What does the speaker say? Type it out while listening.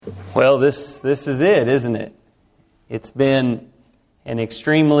Well, this is it, isn't it? It's been an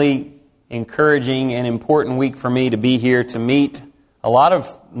extremely encouraging and important week for me to be here to meet a lot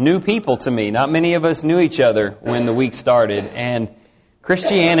of new people to me. Not many of us knew each other when the week started, and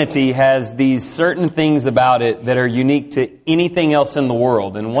Christianity has these certain things about it that are unique to anything else in the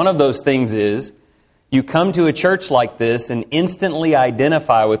world. And one of those things is you come to a church like this and instantly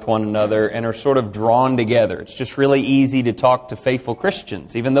identify with one another and are sort of drawn together. It's just really easy to talk to faithful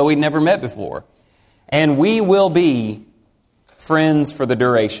Christians, even though we'd never met before. And we will be friends for the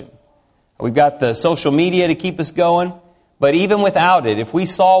duration. We've got the social media to keep us going, but even without it, if we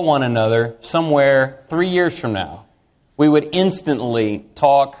saw one another somewhere 3 years from now, we would instantly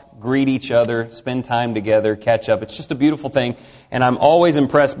talk, greet each other, spend time together, catch up. It's just a beautiful thing, and I'm always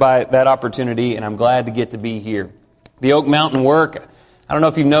impressed by that opportunity, and I'm glad to get to be here. The Oak Mountain work, I don't know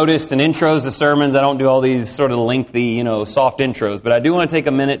if you've noticed in intros to sermons, I don't do all these sort of lengthy, soft intros, but I do want to take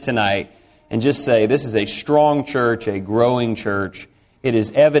a minute tonight and just say this is a strong church, a growing church. It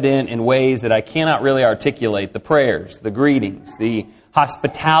is evident in ways that I cannot really articulate. The prayers, the greetings, the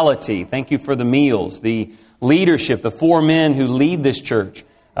hospitality, thank you for the meals, the leadership, the four men who lead this church,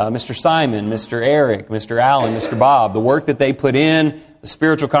 Mr. Simon, Mr. Eric, Mr. Allen, Mr. Bob, the work that they put in, the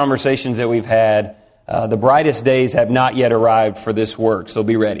spiritual conversations that we've had. The brightest days have not yet arrived for this work, so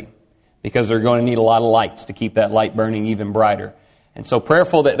be ready, because they're going to need a lot of lights to keep that light burning even brighter. And so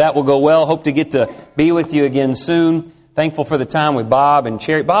prayerful that that will go well. Hope to get to be with you again soon. Thankful for the time with Bob and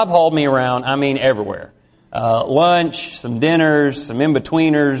Cherry. Bob hauled me around, everywhere. Lunch, some dinners, some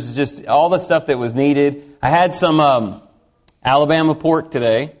in-betweeners, just all the stuff that was needed. I had some Alabama pork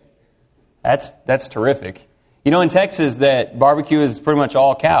today. That's terrific. In Texas that barbecue is pretty much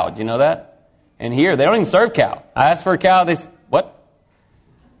all cow. Do you know that? And here, they don't even serve cow. I asked for a cow. They said, what?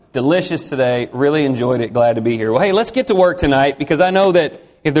 Delicious today. Really enjoyed it. Glad to be here. Well, hey, let's get to work tonight, because I know that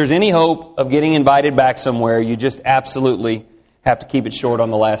if there's any hope of getting invited back somewhere, you just absolutely have to keep it short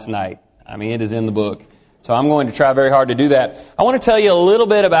on the last night. It is in the book. So I'm going to try very hard to do that. I want to tell you a little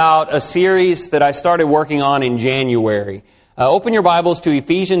bit about a series that I started working on in January. Open your Bibles to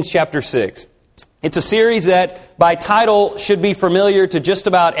Ephesians chapter 6. It's a series that by title should be familiar to just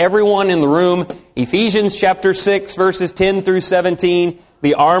about everyone in the room. Ephesians chapter 6, verses 10 through 17,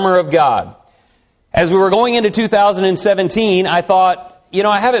 the armor of God. As we were going into 2017, I thought,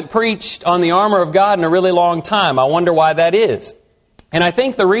 I haven't preached on the armor of God in a really long time. I wonder why that is. And I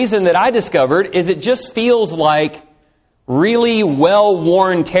think the reason that I discovered is it just feels like really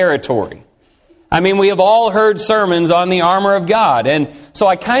well-worn territory. We have all heard sermons on the armor of God. And so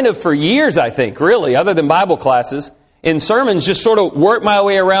I kind of, for years, I think, really, other than Bible classes, in sermons, just sort of worked my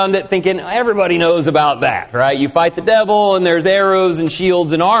way around it thinking, everybody knows about that, right? You fight the devil, and there's arrows and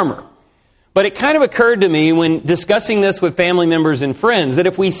shields and armor. But it kind of occurred to me when discussing this with family members and friends that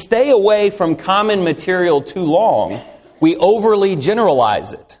if we stay away from common material too long, we overly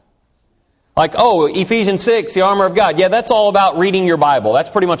generalize it. Like, Ephesians 6, the armor of God. Yeah, that's all about reading your Bible. That's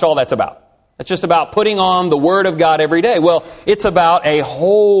pretty much all that's about. It's just about putting on the Word of God every day. Well, it's about a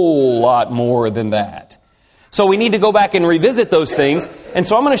whole lot more than that. So we need to go back and revisit those things. And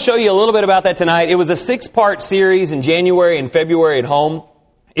so I'm going to show you a little bit about that tonight. It was a 6-part series in January and February at home.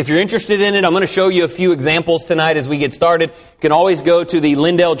 If you're interested in it, I'm going to show you a few examples tonight as we get started. You can always go to the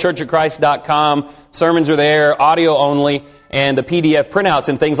LindellChurchofChrist.com. Sermons are there, audio only, and the PDF printouts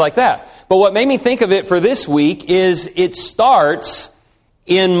and things like that. But what made me think of it for this week is it starts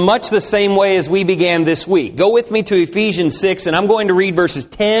in much the same way as we began this week. Go with me to Ephesians 6, and I'm going to read verses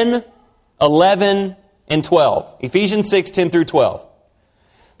 10, 11, and 12. Ephesians 6, 10 through 12.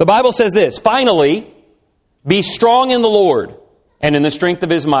 The Bible says this, "Finally, be strong in the Lord and in the strength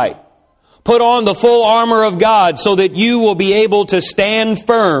of His might. Put on the full armor of God so that you will be able to stand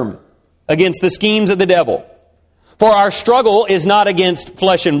firm against the schemes of the devil. For our struggle is not against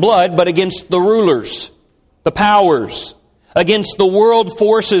flesh and blood, but against the rulers, the powers, against the world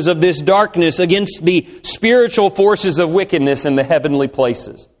forces of this darkness, against the spiritual forces of wickedness in the heavenly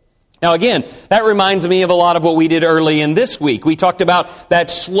places." Now again, that reminds me of a lot of what we did early in this week. We talked about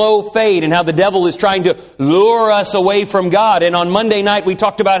that slow fade and how the devil is trying to lure us away from God. And on Monday night, we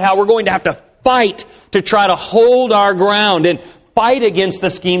talked about how we're going to have to fight to try to hold our ground and fight against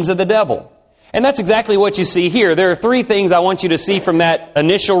the schemes of the devil. And that's exactly what you see here. There are 3 things I want you to see from that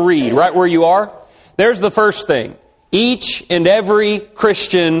initial read, right where you are. There's the first thing. Each and every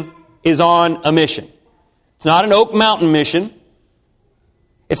Christian is on a mission. It's not an Oak Mountain mission.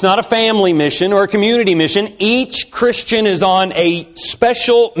 It's not a family mission or a community mission. Each Christian is on a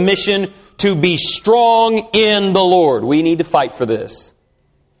special mission to be strong in the Lord. We need to fight for this.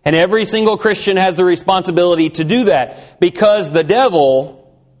 And every single Christian has the responsibility to do that, because the devil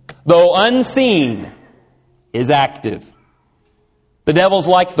though unseen, is active. The devil's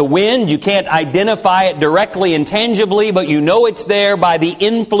like the wind. You can't identify it directly and tangibly, but you know it's there by the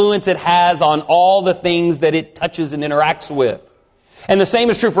influence it has on all the things that it touches and interacts with. And the same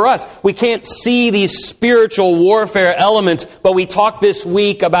is true for us. We can't see these spiritual warfare elements, but we talked this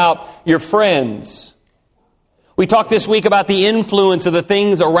week about your friends. We talked this week about the influence of the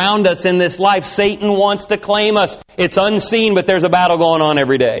things around us in this life. Satan wants to claim us. It's unseen, but there's a battle going on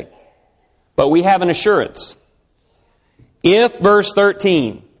every day. But we have an assurance. If, verse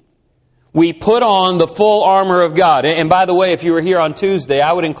 13, we put on the full armor of God. And by the way, if you were here on Tuesday,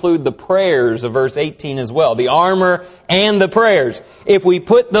 I would include the prayers of verse 18 as well. The armor and the prayers. If we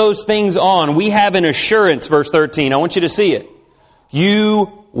put those things on, we have an assurance, verse 13. I want you to see it.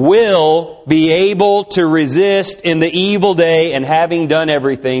 You will be able to resist in the evil day, and having done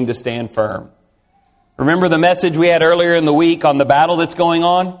everything, to stand firm. Remember the message we had earlier in the week on the battle that's going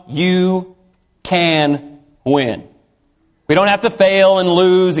on? You can win. We don't have to fail and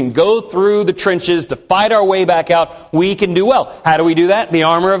lose and go through the trenches to fight our way back out. We can do well. How do we do that? The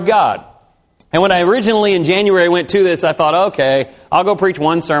armor of God. And when I originally in January went to this, I thought, okay, I'll go preach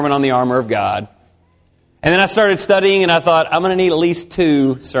one sermon on the armor of God. And then I started studying and I thought, I'm going to need at least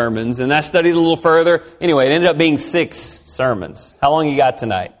 2 sermons. And I studied a little further. Anyway, it ended up being 6 sermons. How long you got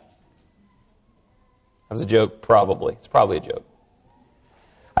tonight? That was a joke, probably. It's probably a joke.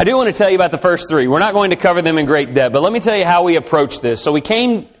 I do want to tell you about the first 3. We're not going to cover them in great depth, but let me tell you how we approach this. So we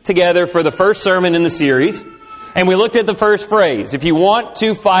came together for the first sermon in the series, and we looked at the first phrase. If you want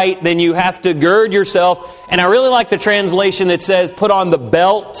to fight, then you have to gird yourself. And I really like the translation that says, put on the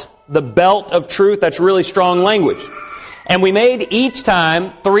belt of truth. That's really strong language. And we made each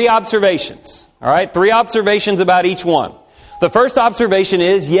time 3 observations. All right, 3 observations about each one. The first observation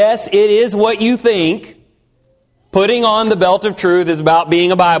is, yes, it is what you think. Putting on the belt of truth is about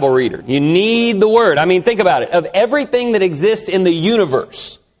being a Bible reader. You need the Word. I mean, think about it. Of everything that exists in the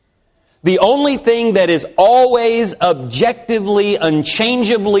universe, the only thing that is always objectively,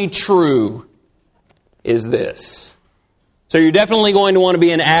 unchangeably true is this. So you're definitely going to want to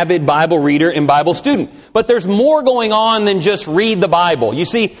be an avid Bible reader and Bible student. But there's more going on than just read the Bible. You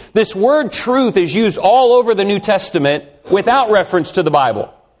see, this word truth is used all over the New Testament without reference to the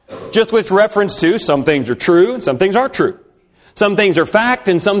Bible. Just with reference to some things are true and some things aren't true. Some things are fact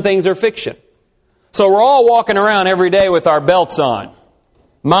and some things are fiction. So we're all walking around every day with our belts on.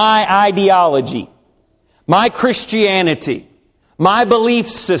 My ideology, my Christianity, my belief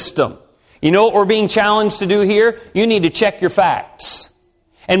system. You know what we're being challenged to do here? You need to check your facts.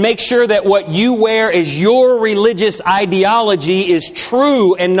 And make sure that what you wear as your religious ideology is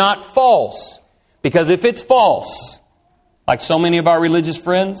true and not false. Because if it's false, like so many of our religious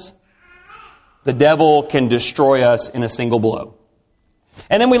friends, the devil can destroy us in a single blow.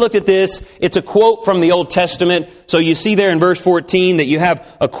 And then we looked at this. It's a quote from the Old Testament. So you see there in verse 14 that you have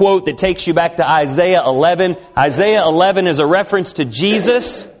a quote that takes you back to Isaiah 11. Isaiah 11 is a reference to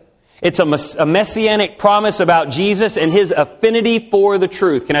Jesus. It's a messianic promise about Jesus and His affinity for the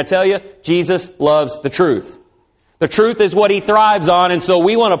truth. Can I tell you? Jesus loves the truth. The truth is what He thrives on, and so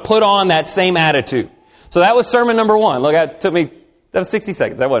we want to put on that same attitude. So that was sermon number 1. Look, that was 60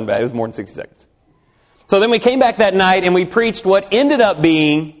 seconds. That wasn't bad. It was more than 60 seconds. So then we came back that night and we preached what ended up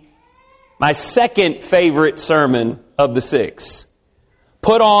being my second favorite sermon of the 6.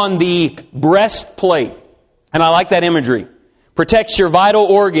 Put on the breastplate. And I like that imagery. Protects your vital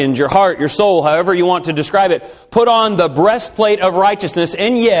organs, your heart, your soul, however you want to describe it. Put on the breastplate of righteousness.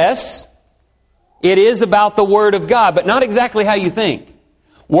 And yes, it is about the Word of God, but not exactly how you think.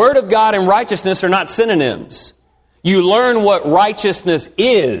 Word of God and righteousness are not synonyms. You learn what righteousness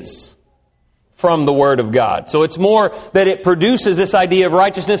is from the Word of God. So it's more that it produces this idea of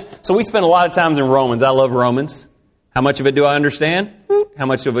righteousness. So we spend a lot of times in Romans. I love Romans. How much of it do I understand? How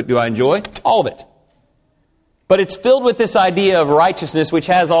much of it do I enjoy? All of it. But it's filled with this idea of righteousness, which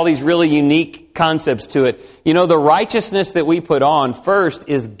has all these really unique concepts to it. You know, the righteousness that we put on first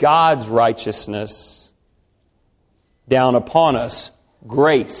is God's righteousness down upon us.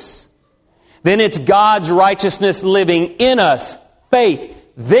 Grace. Then it's God's righteousness living in us, faith.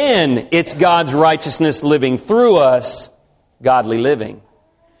 Then it's God's righteousness living through us, godly living.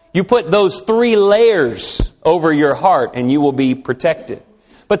 You put those 3 layers over your heart and you will be protected.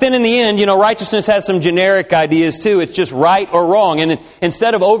 But then in the end, you know, righteousness has some generic ideas too. It's just right or wrong. And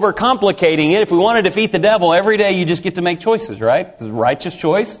instead of overcomplicating it, if we want to defeat the devil, every day you just get to make choices, right? There's a righteous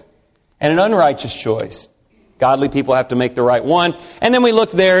choice and an unrighteous choice. Godly people have to make the right one. And then we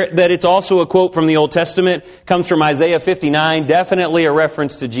look there that it's also a quote from the Old Testament. Comes from Isaiah 59. Definitely a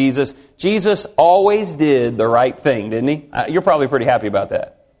reference to Jesus. Jesus always did the right thing, didn't He? You're probably pretty happy about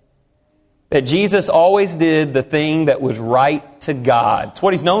that. that Jesus always did the thing that was right to God. It's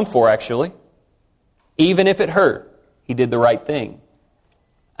what He's known for, actually. Even if it hurt, He did the right thing.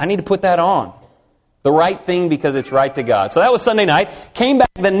 I need to put that on. The right thing because it's right to God. So that was Sunday night. Came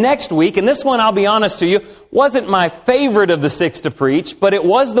back the next week, and this one, I'll be honest to you, wasn't my favorite of the 6 to preach, but it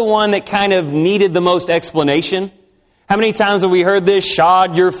was the one that kind of needed the most explanation. How many times have we heard this?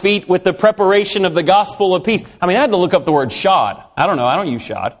 Shod your feet with the preparation of the gospel of peace. I had to look up the word shod. I don't know. I don't use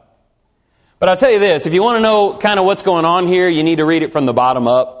shod. But I'll tell you this. If you want to know kind of what's going on here, you need to read it from the bottom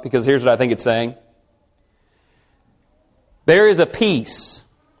up, because here's what I think it's saying. There is a peace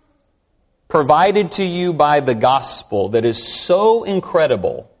provided to you by the gospel that is so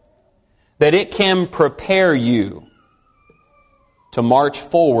incredible that it can prepare you to march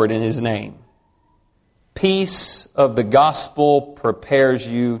forward in His name. Peace of the gospel prepares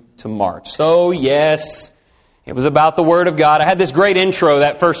you to march. So yes, it was about the Word of God. I had this great intro,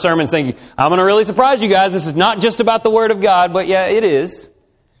 that first sermon, thinking, I'm going to really surprise you guys. This is not just about the Word of God, but yeah, it is.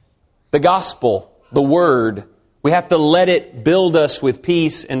 The gospel, the Word. We have to let it build us with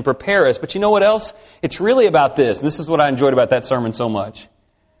peace and prepare us. But you know what else? It's really about this. And this is what I enjoyed about that sermon so much.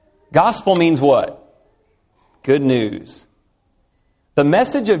 Gospel means what? Good news. The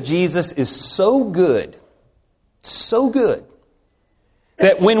message of Jesus is so good,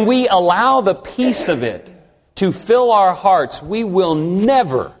 that when we allow the peace of it to fill our hearts, we will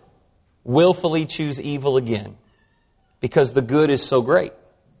never willfully choose evil again, because the good is so great.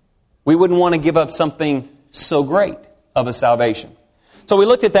 We wouldn't want to give up something so great of a salvation. So we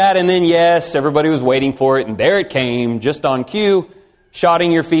looked at that, and then yes, everybody was waiting for it, and there it came, just on cue,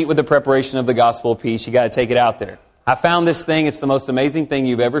 shodding your feet with the preparation of the gospel of peace. You got to take it out there. I found this thing. It's the most amazing thing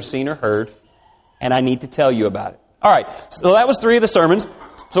you've ever seen or heard, and I need to tell you about it. All right, so that was 3 of the sermons.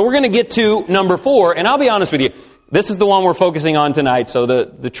 So we're going to get to number 4, and I'll be honest with you. This is the one we're focusing on tonight, so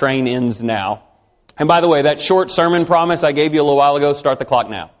the train ends now. And by the way, that short sermon promise I gave you a little while ago, start the clock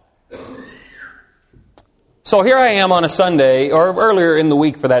now. So here I am on a Sunday, or earlier in the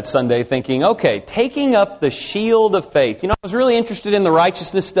week for that Sunday, thinking, okay, taking up the shield of faith. I was really interested in the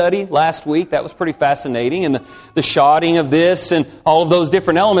righteousness study last week. That was pretty fascinating, and the shodding of this and all of those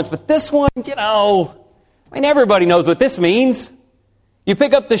different elements. But this one, everybody knows what this means. You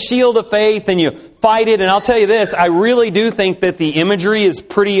pick up the shield of faith and you fight it, and I'll tell you this, I really do think that the imagery is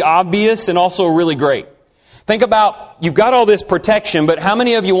pretty obvious and also really great. Think about, you've got all this protection, but how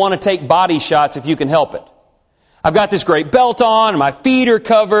many of you want to take body shots if you can help it? I've got this great belt on, my feet are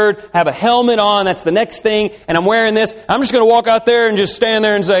covered, I have a helmet on, that's the next thing, and I'm wearing this. I'm just going to walk out there and just stand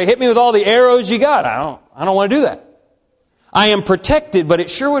there and say, hit me with all the arrows you got. I don't want to do that. I am protected, but it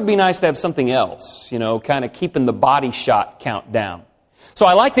sure would be nice to have something else, kind of keeping the body shot count down. So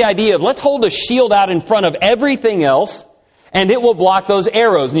I like the idea of let's hold a shield out in front of everything else, and it will block those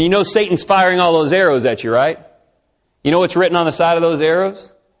arrows. And Satan's firing all those arrows at you, right? You know what's written on the side of those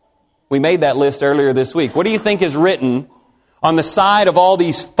arrows? We made that list earlier this week. What do you think is written on the side of all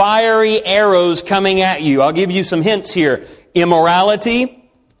these fiery arrows coming at you? I'll give you some hints here. Immorality,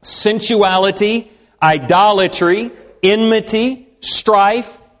 sensuality, idolatry, enmity,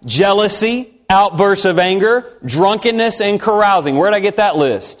 strife, jealousy, outbursts of anger, drunkenness, and carousing. Where did I get that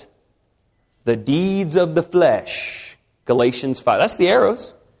list? The deeds of the flesh. Galatians 5. That's the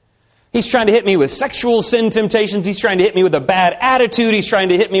arrows. He's trying to hit me with sexual sin temptations. He's trying to hit me with a bad attitude. He's trying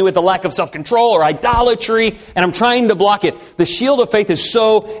to hit me with a lack of self-control or idolatry. And I'm trying to block it. The shield of faith is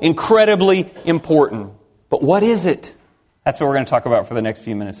so incredibly important. But what is it? That's what we're going to talk about for the next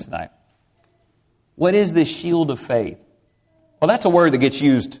few minutes tonight. What is this shield of faith? Well, that's a word that gets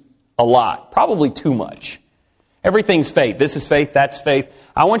used a lot. Probably too much. Everything's faith. This is faith. That's faith.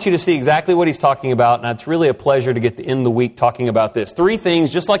 I want you to see exactly what he's talking about, and it's really a pleasure to get to end the week talking about this. 3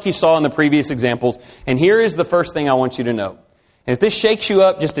 things, just like you saw in the previous examples, and here is the first thing I want you to know. And if this shakes you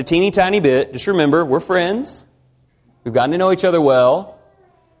up just a teeny tiny bit, just remember, we're friends. We've gotten to know each other well,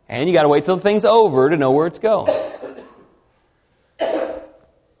 and you got to wait till the thing's over to know where it's going.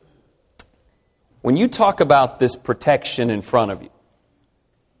 When you talk about this protection in front of you,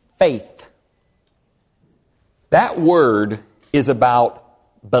 faith, that word is about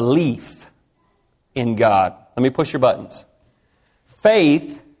belief in God. Let me push your buttons.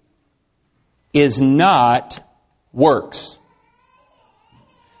 Faith is not works.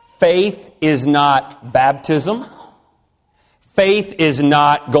 Faith is not baptism. Faith is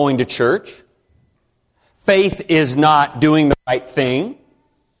not going to church. Faith is not doing the right thing.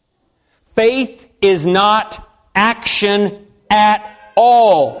 Faith is not action at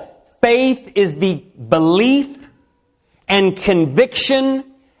all. Faith is the belief and conviction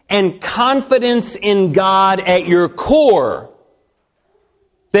and confidence in God at your core.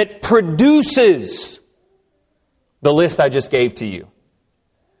 that produces the list I just gave to you.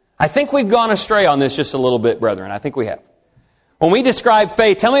 I think we've gone astray on this just a little bit, brethren. I think we have. When we describe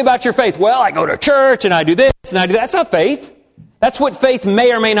faith, tell me about your faith. Well, I go to church and I do this and I do that. That's not faith. That's what faith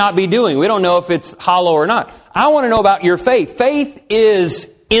may or may not be doing. We don't know if it's hollow or not. I want to know about your faith. Faith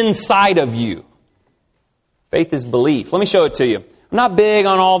is inside of you. Faith is belief. Let me show it to you. I'm not big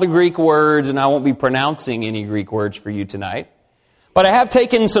on all the Greek words, and I won't be pronouncing any Greek words for you tonight. But I have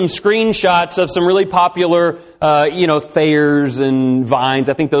taken some screenshots of some really popular, Thayers and Vines.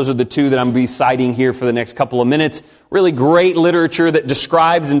 I think those are the two that I'm going to be citing here for the next couple of minutes. Really great literature that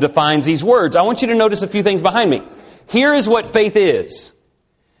describes and defines these words. I want you to notice a few things behind me. Here is what faith is.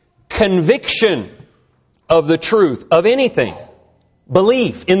 Conviction of the truth of anything.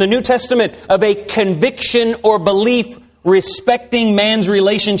 Belief in the New Testament of a conviction or belief respecting man's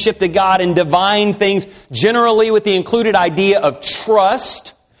relationship to God and divine things, generally with the included idea of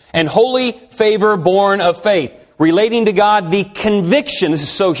trust and holy favor born of faith. Relating to God, the conviction, this is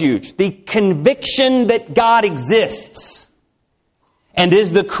so huge, the conviction that God exists and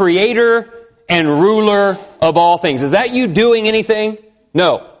is the creator and ruler of all things. Is that you doing anything?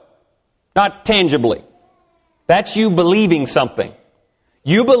 No, not tangibly. That's you believing something.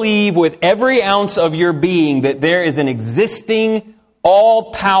 You believe with every ounce of your being that there is an existing,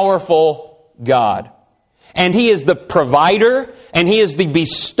 all-powerful God. And He is the provider, and He is the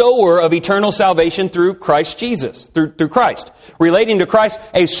bestower of eternal salvation through Christ Jesus, through Christ. Relating to Christ,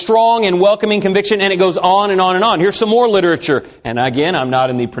 a strong and welcoming conviction, and it goes on and on and on. Here's some more literature. And again, I'm not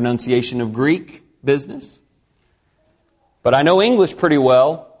in the pronunciation of Greek business, but I know English pretty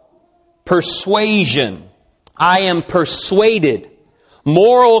well. Persuasion. I am persuaded.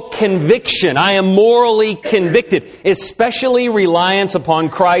 Moral conviction. I am morally convicted. Especially reliance upon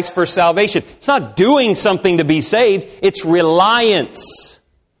Christ for salvation. It's not doing something to be saved. It's reliance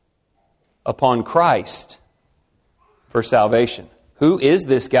upon Christ for salvation. Who is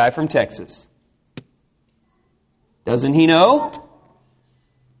this guy from Texas? Doesn't he know?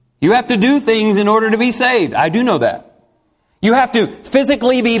 You have to do things in order to be saved. I do know that. You have to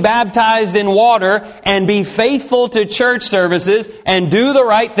physically be baptized in water and be faithful to church services and do the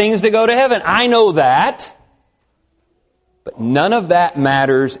right things to go to heaven. I know that. But none of that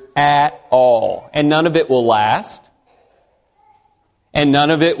matters at all. And none of it will last. And none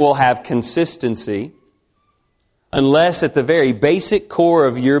of it will have consistency unless at the very basic core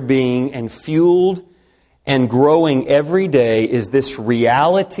of your being and fueled and growing every day is this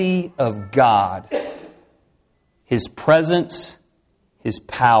reality of God. His presence, His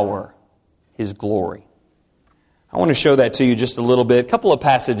power, His glory. I want to show that to you just a little bit. A couple of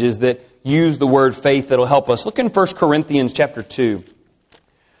passages that use the word faith that will help us. Look in 1 Corinthians chapter 2.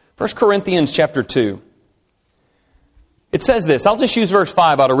 1 Corinthians chapter 2. It says this. I'll just use verse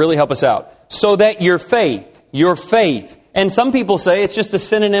 5 to really help us out. So that your faith, and some people say it's just a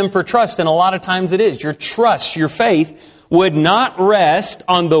synonym for trust, and a lot of times it is. Your trust, your faith, would not rest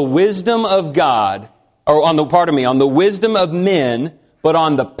on the wisdom of God, or on the wisdom of men, but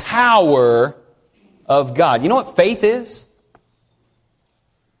on the power of God. You know what faith is?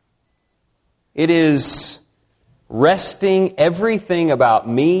 It is resting everything about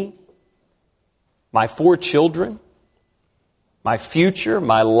me, my 4 children, my future,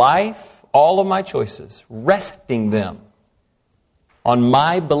 my life, all of my choices, resting them on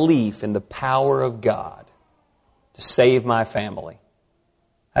my belief in the power of God to save my family.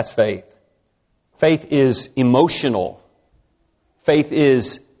 That's faith. Faith is emotional. Faith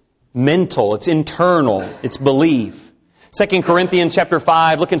is mental. It's internal. It's belief. 2 Corinthians chapter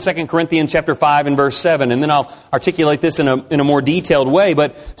 5. Look in 2 Corinthians chapter 5 and verse 7. And then I'll articulate this in a more detailed way.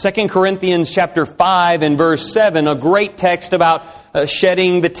 But 2 Corinthians chapter 5 and verse 7, a great text about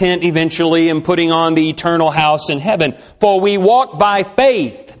shedding the tent eventually and putting on the eternal house in heaven. For we walk by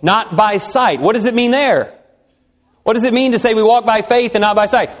faith, not by sight. What does it mean there? What does it mean to say we walk by faith and not by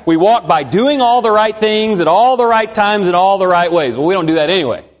sight? We walk by doing all the right things at all the right times in all the right ways. Well, we don't do that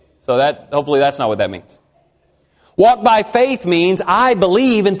anyway. So hopefully that's not what that means. Walk by faith means I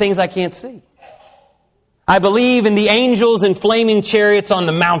believe in things I can't see. I believe in the angels and flaming chariots on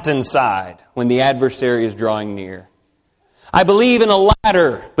the mountainside when the adversary is drawing near. I believe in a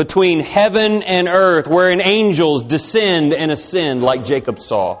ladder between heaven and earth wherein angels descend and ascend like Jacob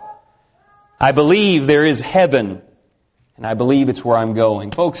saw. I believe there is heaven. And I believe it's where I'm going.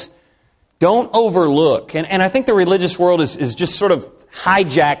 Folks, don't overlook. And I think the religious world is just sort of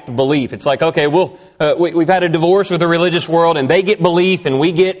hijacked belief. It's like, okay, we've had a divorce with the religious world and they get belief and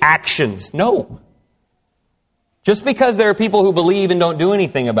we get actions. No. Just because there are people who believe and don't do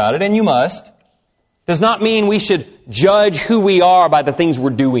anything about it, and you must, Does not mean we should judge who we are by the things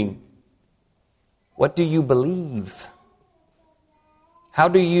we're doing. What do you believe? How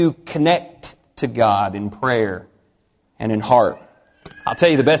do you connect to God in prayer and in heart? I'll tell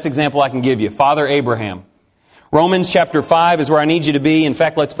you the best example I can give you. Father Abraham. Romans chapter 5 is where I need you to be. In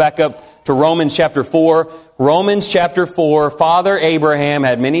fact, let's back up to Romans chapter 4. Romans chapter 4, Father Abraham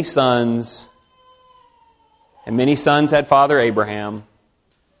had many sons, and many sons had Father Abraham.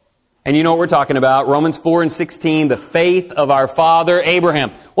 And you know what we're talking about. Romans 4 and 16, the faith of our father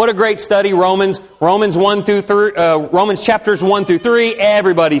Abraham. What a great study, Romans chapters 1 through 3.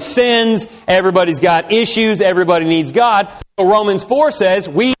 Everybody sins. Everybody's got issues. Everybody needs God. So Romans 4 says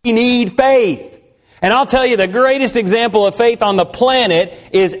we need faith. And I'll tell you, the greatest example of faith on the planet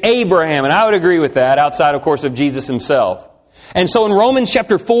is Abraham. And I would agree with that, outside, of course, of Jesus himself. And so in Romans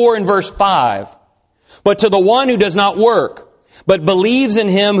chapter 4 and verse 5, but to the one who does not work, but believes in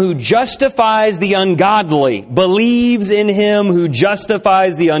Him who justifies the ungodly, believes in Him who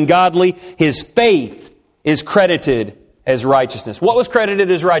justifies the ungodly, his faith is credited as righteousness. What was credited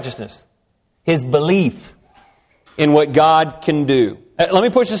as righteousness? His belief in what God can do. Let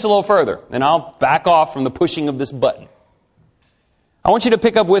me push this a little further, and I'll back off from the pushing of this button. I want you to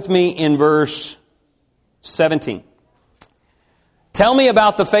pick up with me in verse 17. Tell me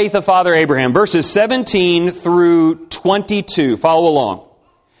about the faith of Father Abraham. Verses 17 through 22. Follow along.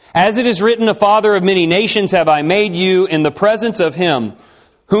 As it is written, a father of many nations have I made you in the presence of Him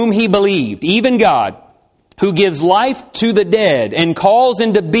whom he believed, even God, who gives life to the dead and calls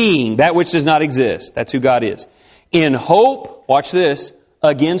into being that which does not exist. That's who God is. In hope, watch this,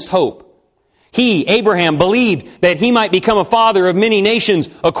 against hope. He, Abraham, believed that he might become a father of many nations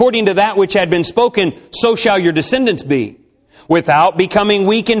according to that which had been spoken, so shall your descendants be. Without becoming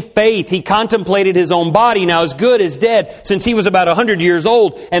weak in faith, he contemplated his own body, now as good as dead, since he was about 100 years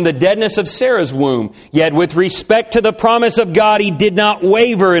old, and the deadness of Sarah's womb. Yet with respect to the promise of God, he did not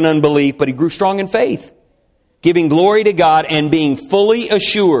waver in unbelief, but he grew strong in faith, giving glory to God and being fully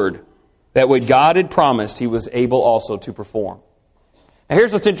assured that what God had promised, He was able also to perform. Now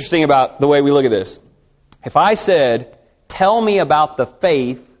here's what's interesting about the way we look at this. If I said, tell me about the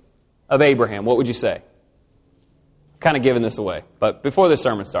faith of Abraham, what would you say? Kind of giving this away, but before this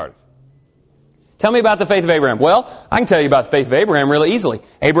sermon started. Tell me about the faith of Abraham. Well, I can tell you about the faith of Abraham really easily.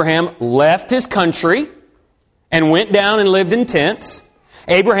 Abraham left his country and went down and lived in tents.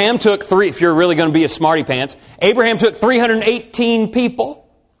 Abraham took if you're really going to be a smarty pants, Abraham took 318 people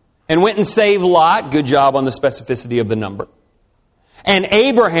and went and saved Lot. Good job on the specificity of the number. And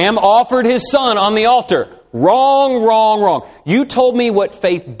Abraham offered his son on the altar. Wrong, wrong, wrong. You told me what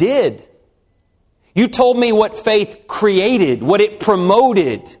faith did. You told me what faith created, what it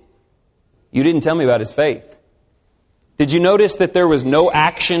promoted. You didn't tell me about his faith. Did you notice that there was no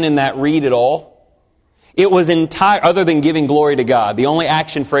action in that read at all? It was other than giving glory to God. The only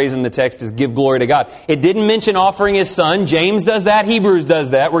action phrase in the text is give glory to God. It didn't mention offering his son. James does that. Hebrews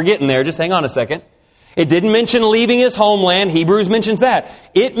does that. We're getting there. Just hang on a second. It didn't mention leaving his homeland. Hebrews mentions that.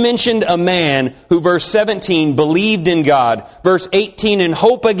 It mentioned a man who, verse 17, believed in God. Verse 18, in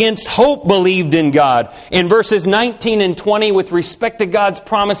hope against hope, believed in God. In verses 19 and 20, with respect to God's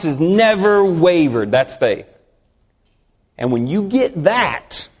promises, never wavered. That's faith. And when you get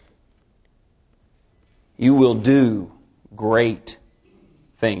that, you will do great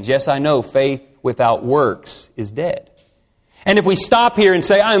things. Yes, I know faith without works is dead. And if we stop here and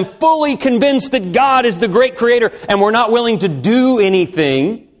say, I am fully convinced that God is the great creator, and we're not willing to do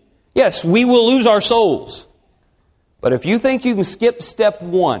anything, yes, we will lose our souls. But if you think you can skip step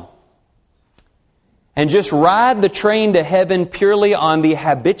 1 and just ride the train to heaven purely on the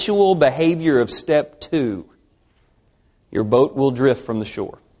habitual behavior of step 2, your boat will drift from the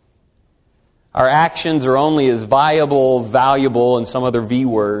shore. Our actions are only as viable, valuable, and some other V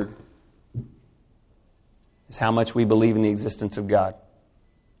word as how much we believe in the existence of God.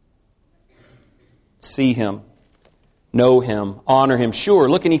 See Him, know Him, honor Him. Sure,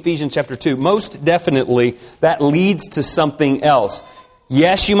 look in Ephesians chapter 2. Most definitely, that leads to something else.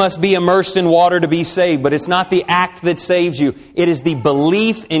 Yes, you must be immersed in water to be saved, but it's not the act that saves you. It is the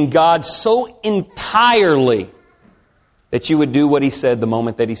belief in God so entirely that you would do what He said the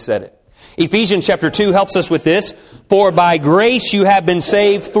moment that He said it. Ephesians chapter 2 helps us with this. For by grace you have been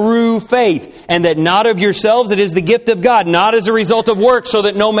saved through faith, and that not of yourselves, it is the gift of God, not as a result of works, so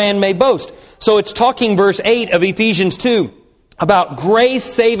that no man may boast. So it's talking, verse 8 of Ephesians 2, about grace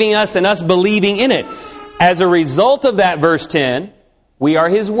saving us and us believing in it. As a result of that, verse 10, we are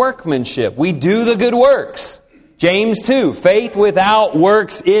His workmanship. We do the good works. James 2, faith without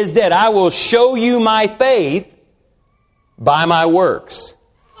works is dead. I will show you my faith by my works.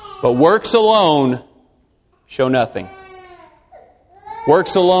 But works alone show nothing.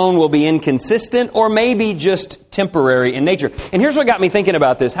 Works alone will be inconsistent or maybe just temporary in nature. And here's what got me thinking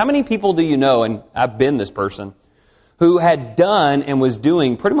about this. How many people do you know, and I've been this person, who had done and was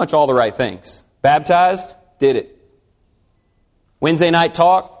doing pretty much all the right things? Baptized? Did it. Wednesday night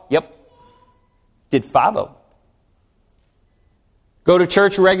talk? Yep. Did 5 of them. Go to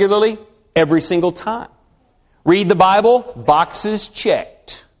church regularly? Every single time. Read the Bible? Boxes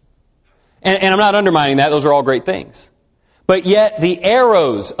checked. And I'm not undermining that. Those are all great things. But yet the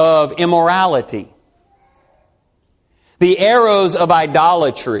arrows of immorality, the arrows of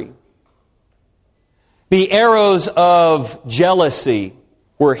idolatry, the arrows of jealousy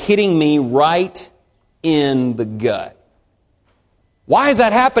were hitting me right in the gut. Why is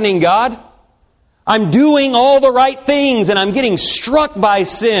that happening, God? I'm doing all the right things and I'm getting struck by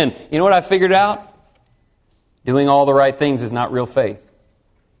sin. You know what I figured out? Doing all the right things is not real faith.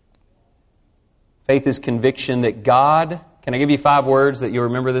 Faith is conviction that God... Can I give you 5 words that you'll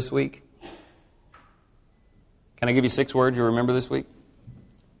remember this week? Can I give you 6 words you'll remember this week?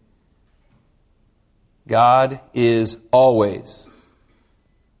 God is always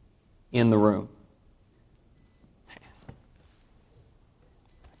in the room.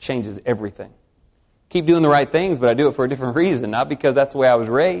 Changes everything. Keep doing the right things, but I do it for a different reason. Not because that's the way I was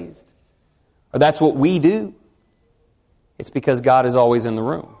raised, or that's what we do. It's because God is always in the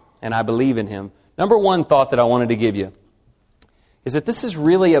room, and I believe in Him. Number 1 thought that I wanted to give you is that this is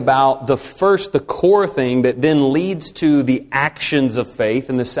really about the core thing that then leads to the actions of faith,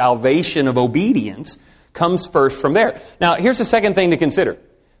 and the salvation of obedience comes first from there. Now, here's the second thing to consider.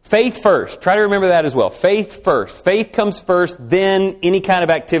 Faith first. Try to remember that as well. Faith first. Faith comes first, then any kind of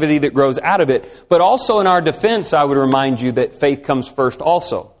activity that grows out of it. But also in our defense, I would remind you that faith comes first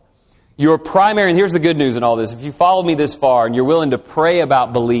also. Your primary, and here's the good news in all this, if you followed me this far and you're willing to pray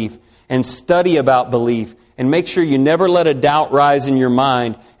about belief and study about belief, and make sure you never let a doubt rise in your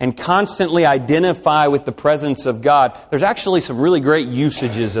mind, and constantly identify with the presence of God, there's actually some really great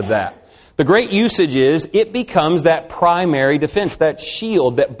usages of that. The great usage is it becomes that primary defense, that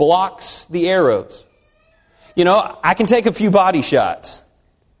shield that blocks the arrows. You know, I can take a few body shots,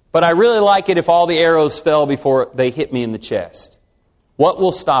 but I really like it if all the arrows fell before they hit me in the chest. What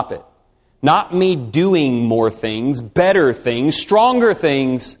will stop it? Not me doing more things, better things, stronger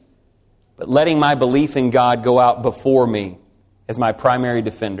things, but letting my belief in God go out before me as my primary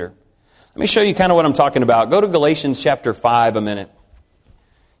defender. Let me show you kind of what I'm talking about. Go to Galatians chapter 5 a minute.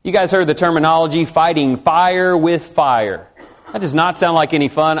 You guys heard the terminology, fighting fire with fire. That does not sound like any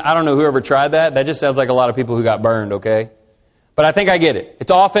fun. I don't know whoever tried that. That just sounds like a lot of people who got burned, okay? But I think I get it.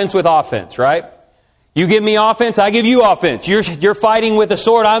 It's offense with offense, right? You give me offense, I give you offense. You're fighting with a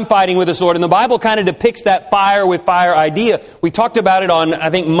sword, I'm fighting with a sword. And the Bible kind of depicts that fire with fire idea. We talked about it on, I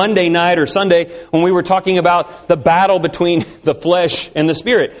think, Monday night or Sunday when we were talking about the battle between the flesh and the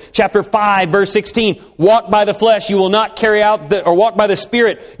Spirit. Chapter 5, verse 16, walk by the flesh, you will not carry out or walk by the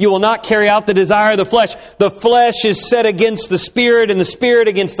Spirit, you will not carry out the desire of the flesh. The flesh is set against the Spirit and the Spirit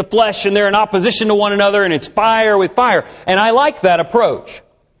against the flesh, and they're in opposition to one another, and it's fire with fire. And I like that approach.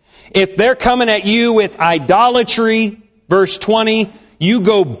 If they're coming at you with idolatry, verse 20, you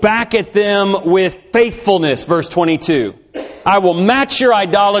go back at them with faithfulness, verse 22. I will match your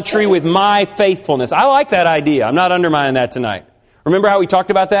idolatry with my faithfulness. I like that idea. I'm not undermining that tonight. Remember how we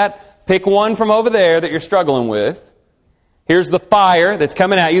talked about that? Pick one from over there that you're struggling with. Here's the fire that's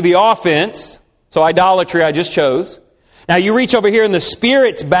coming at you, the offense. So idolatry I just chose. Now you reach over here in the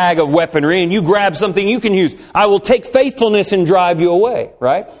Spirit's bag of weaponry and you grab something you can use. I will take faithfulness and drive you away,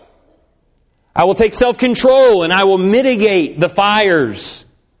 right? I will take self-control and I will mitigate the fires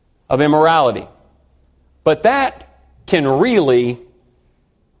of immorality. But that can really,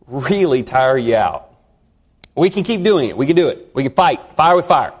 really tire you out. We can keep doing it. We can do it. We can fight. Fire with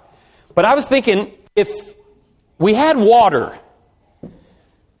fire. But I was thinking, if we had water,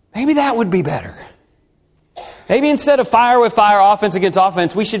 maybe that would be better. Maybe instead of fire with fire, offense against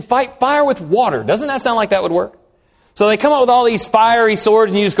offense, we should fight fire with water. Doesn't that sound like that would work? So they come up with all these fiery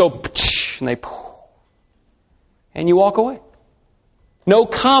swords and you just go, and they, and you walk away. No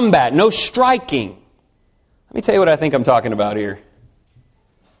combat, no striking. Let me tell you what I think I'm talking about here.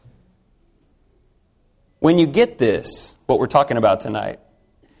 When you get this, what we're talking about tonight,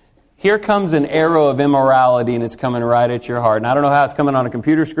 here comes an arrow of immorality and it's coming right at your heart. And I don't know how it's coming on a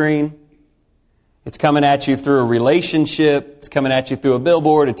computer screen. It's coming at you through a relationship. It's coming at you through a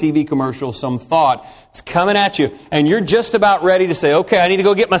billboard, a TV commercial, some thought. It's coming at you. And you're just about ready to say, okay, I need to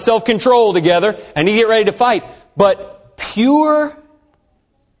go get my self-control together. I need to get ready to fight. But pure,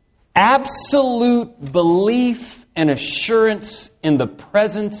 absolute belief and assurance in the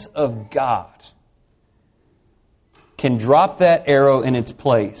presence of God can drop that arrow in its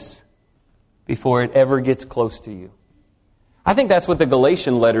place before it ever gets close to you. I think that's what the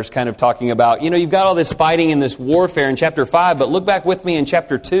Galatian letter's kind of talking about. You've got all this fighting and this warfare in chapter 5, but look back with me in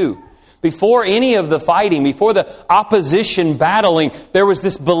chapter 2. Before any of the fighting, before the opposition battling, there was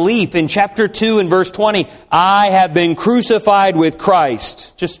this belief in chapter 2 and verse 20, I have been crucified with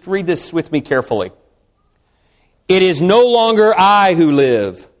Christ. Just read this with me carefully. It is no longer I who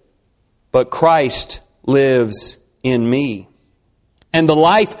live, but Christ lives in me. And the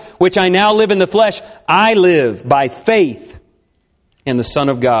life which I now live in the flesh, I live by faith in the Son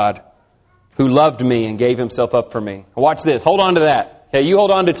of God, who loved me and gave Himself up for me. Watch this. Hold on to that. Okay, you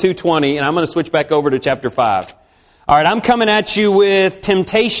hold on to 2:20, and I'm going to switch back over to chapter 5. All right, I'm coming at you with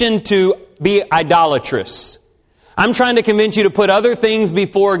temptation to be idolatrous. I'm trying to convince you to put other things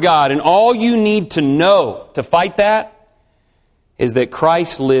before God, and all you need to know to fight that is that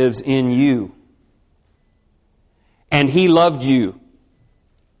Christ lives in you. And He loved you.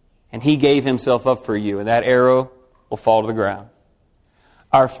 And He gave Himself up for you, and that arrow will fall to the ground.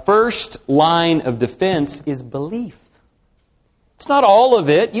 Our first line of defense is belief. It's not all of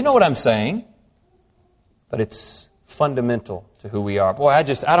it, you know what I'm saying, but it's fundamental to who we are. Boy, I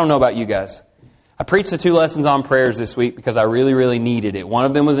don't know about you guys. I preached the 2 lessons on prayers this week because I really, really needed it. One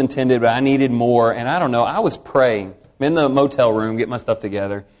of them was intended, but I needed more, and I don't know, I was praying. I'm in the motel room, get my stuff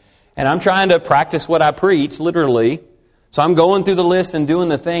together, and I'm trying to practice what I preach, literally. So I'm going through the list and doing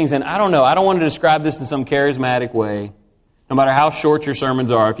the things, and I don't know, I don't want to describe this in some charismatic way. No matter how short your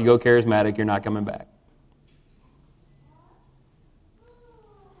sermons are, if you go charismatic, you're not coming back.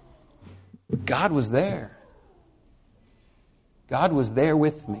 God was there. God was there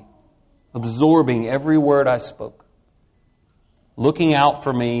with me, absorbing every word I spoke, looking out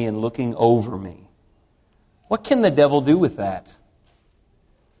for me and looking over me. What can the devil do with that?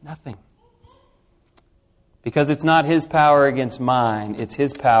 Nothing. Because it's not his power against mine, it's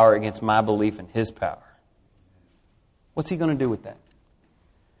his power against my belief in his power. What's he going to do with that?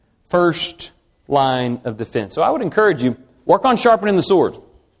 First line of defense. So I would encourage you, work on sharpening the sword.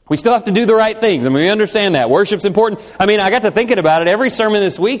 We still have to do the right things. I mean, we understand that. Worship's important. I mean, I got to thinking about it. Every sermon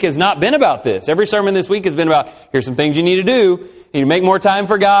this week has not been about this. Every sermon this week has been about, here's some things you need to do. You need to make more time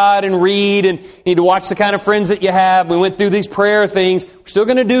for God and read, and you need to watch the kind of friends that you have. We went through these prayer things. We're still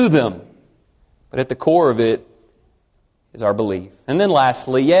going to do them. But at the core of it is our belief. And then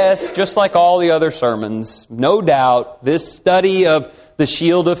lastly, yes, just like all the other sermons, no doubt this study of the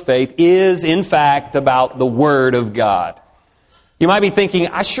shield of faith is, in fact, about the Word of God. You might be thinking,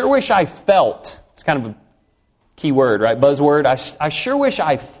 I sure wish I felt. It's kind of a key word, right? Buzzword. I sure wish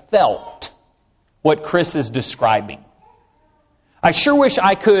I felt what Chris is describing. I sure wish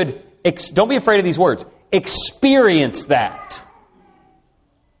I could, don't be afraid of these words, experience that.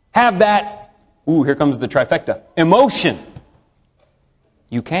 Have that, here comes the trifecta, emotion.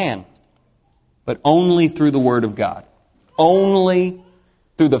 You can, but only through the Word of God. Only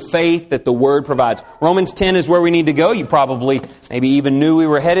through the faith that the Word provides. Romans 10 is where we need to go. You probably maybe even knew we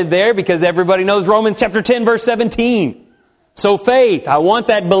were headed there because everybody knows Romans chapter 10, verse 17. So faith, I want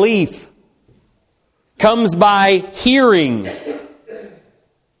that belief, comes by hearing,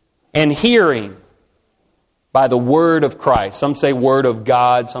 and hearing by the Word of Christ. Some say Word of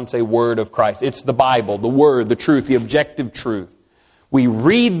God, some say Word of Christ. It's the Bible, the Word, the truth, the objective truth. We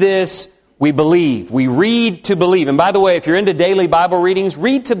read this, we believe. We read to believe. And by the way, if you're into daily Bible readings,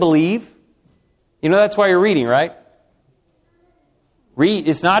 read to believe. You know that's why you're reading, right? Read.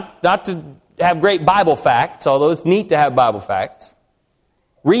 It's not to have great Bible facts, although it's neat to have Bible facts.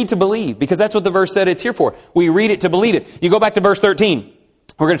 Read to believe, because that's what the verse said it's here for. We read it to believe it. You go back to verse 13.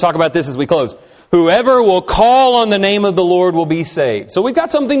 We're going to talk about this as we close. Whoever will call on the name of the Lord will be saved. So we've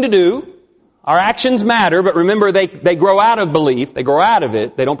got something to do. Our actions matter, but remember they grow out of belief. They grow out of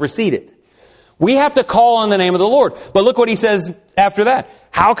it. They don't precede it. We have to call on the name of the Lord. But look what he says after that.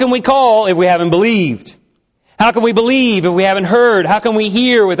 How can we call if we haven't believed? How can we believe if we haven't heard? How can we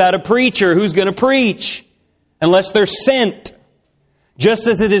hear without a preacher who's going to preach unless they're sent? Just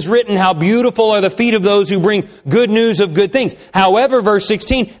as it is written, how beautiful are the feet of those who bring good news of good things. However, verse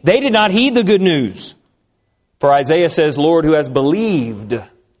 16, they did not heed the good news. For Isaiah says, Lord, who has believed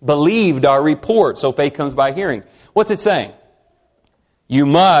our report. So faith comes by hearing. What's it saying? You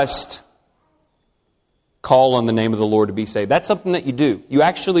must call on the name of the Lord to be saved. That's something that you do. You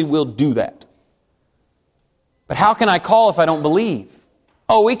actually will do that. But how can I call if I don't believe?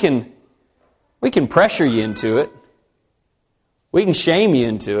 Oh, we can pressure you into it. We can shame you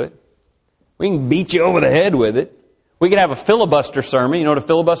into it. We can beat you over the head with it. We can have a filibuster sermon. You know what a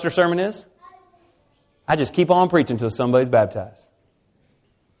filibuster sermon is? I just keep on preaching until somebody's baptized.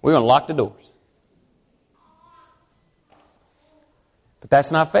 We're going to lock the doors.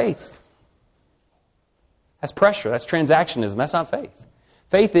 that's not faith. That's pressure. That's transactionism. That's not faith.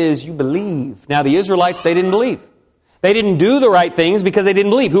 Faith is you believe. Now, the Israelites, they didn't believe. They didn't do the right things because they didn't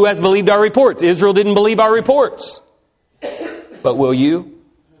believe. Who has believed our reports? Israel didn't believe our reports. But will you?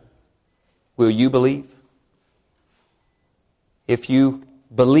 Will you believe? If you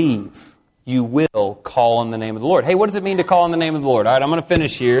believe, you will call on the name of the Lord. Hey, what does it mean to call on the name of the Lord? All right, I'm going to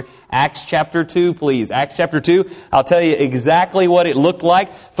finish here. Acts chapter 2, please. Acts chapter 2. I'll tell you exactly what it looked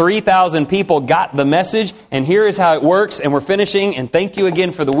like. 3,000 people got the message, and here is how it works. And we're finishing, and thank you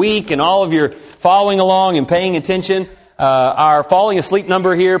again for the week and all of your following along and paying attention. Our falling asleep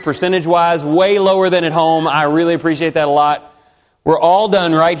number here, percentage-wise, way lower than at home. I really appreciate that a lot. We're all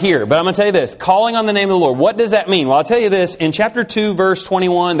done right here. But I'm going to tell you this. Calling on the name of the Lord. What does that mean? Well, I'll tell you this. In chapter 2, verse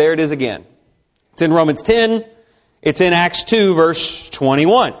 21, there it is again. It's in Romans 10. It's in Acts 2, verse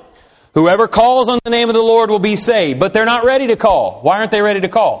 21. Whoever calls on the name of the Lord will be saved. But they're not ready to call. Why aren't they ready to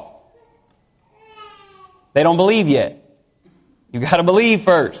call? They don't believe yet. You've got to believe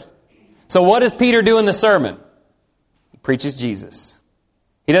first. So what does Peter do in the sermon? He preaches Jesus.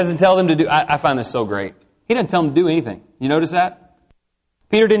 He doesn't tell them to do... I find this so great. He doesn't tell them to do anything. You notice that?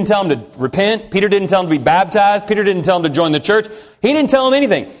 Peter didn't tell them to repent. Peter didn't tell them to be baptized. Peter didn't tell them to join the church. He didn't tell them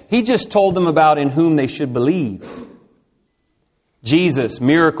anything. He just told them about in whom they should believe. Jesus,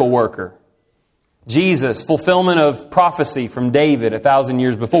 miracle worker. Jesus, fulfillment of prophecy from David 1,000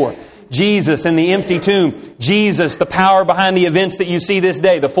 years before. Jesus in the empty tomb. Jesus, the power behind the events that you see this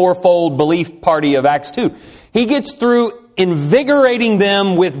day. The fourfold belief party of Acts 2. He gets through invigorating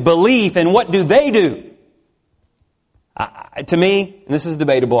them with belief, and what do they do? To me, and this is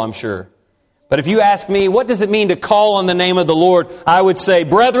debatable, I'm sure, but if you ask me, what does it mean to call on the name of the Lord? I would say,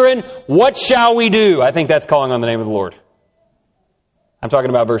 brethren, what shall we do? I think that's calling on the name of the Lord. I'm talking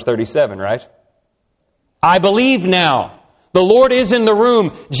about verse 37, right? I believe now. The Lord is in the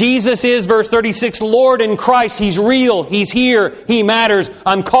room. Jesus is, verse 36, Lord in Christ. He's real. He's here. He matters.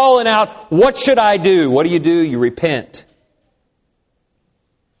 I'm calling out, what should I do? What do? You repent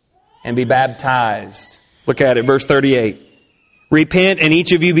and be baptized. Look at it, verse 38. Repent and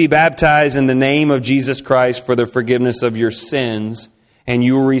each of you be baptized in the name of Jesus Christ for the forgiveness of your sins, and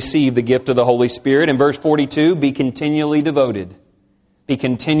you will receive the gift of the Holy Spirit. In verse 42, be continually devoted. Be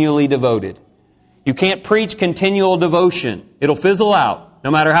continually devoted. You can't preach continual devotion. It'll fizzle out, no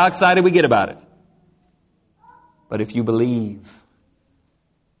matter how excited we get about it. But if you believe,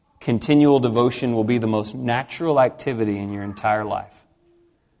 continual devotion will be the most natural activity in your entire life.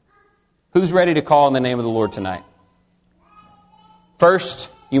 Who's ready to call on the name of the Lord tonight? First,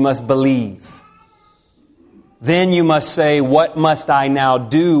 you must believe. Then you must say, what must I now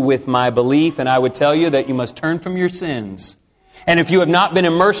do with my belief? And I would tell you that you must turn from your sins. And if you have not been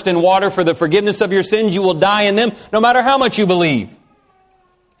immersed in water for the forgiveness of your sins, you will die in them, no matter how much you believe.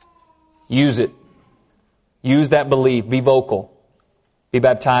 Use it. Use that belief. Be vocal. Be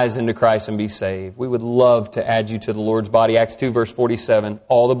baptized into Christ and be saved. We would love to add you to the Lord's body. Acts 2, verse 47.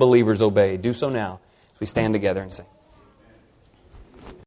 All the believers obeyed. Do so now as we stand together and sing.